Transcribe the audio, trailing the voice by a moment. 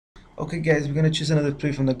Okay guys, we're gonna choose another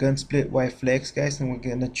play from the gun split white flex guys, and we're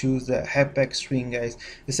gonna choose the halfback screen guys.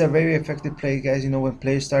 It's a very effective play guys, when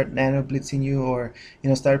players start nano blitzing you, or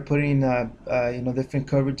start putting different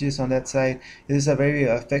coverages on that side. It is a very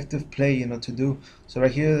effective play to do. So right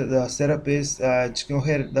here the setup is just go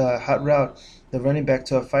ahead the hot route the running back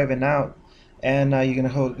to a 5 and out, and you're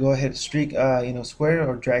gonna go ahead streak square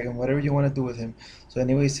or dragon, whatever you want to do with him. So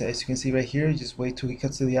anyways, as you can see right here, just wait till he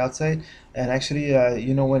cuts to the outside, and actually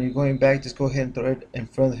when you're going back, just go ahead and throw it in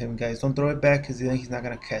front of him guys. Don't throw it back because then he's not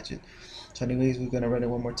gonna catch it. So anyways, we're gonna run it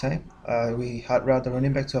one more time. We hot route the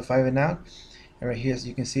running back to a 5 and out, and right here, as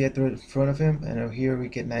you can see, I throw it in front of him, and over here we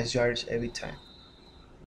get nice yardage every time.